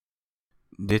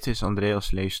Dit is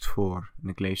Andreas leest voor en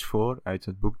ik lees voor uit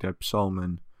het boek der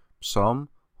Psalmen, Psalm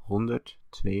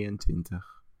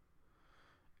 122.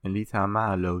 Een lied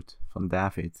Hamaloot van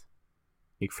David.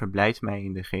 Ik verblijd mij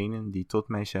in degenen die tot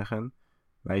mij zeggen,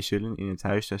 wij zullen in het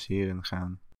huis des Heeren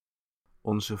gaan.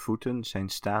 Onze voeten zijn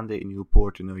staande in uw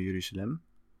poorten, o Jeruzalem.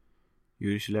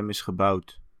 Jeruzalem is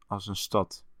gebouwd als een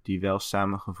stad die wel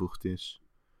samengevoegd is,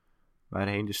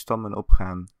 waarheen de stammen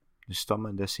opgaan, de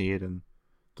stammen des Heeren,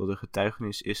 tot de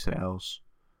getuigenis Israëls,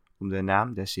 om de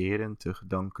naam des Heeren te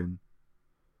gedanken.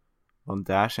 Want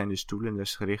daar zijn de stoelen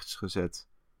des gerichts gezet,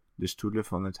 de stoelen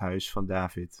van het huis van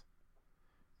David.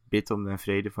 Bid om de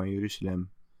vrede van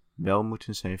Jeruzalem, wel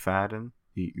moeten zij varen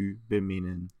die u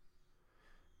beminnen.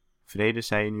 Vrede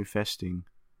zij in uw vesting,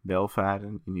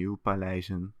 welvaren in uw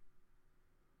paleizen.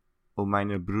 Om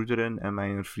mijn broederen en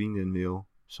mijn vrienden wil,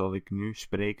 zal ik nu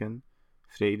spreken,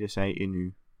 vrede zij in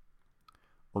u.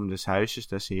 Om des huizes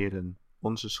des Heeren,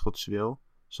 onze Gods wil,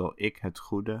 zal ik het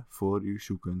goede voor u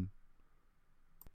zoeken.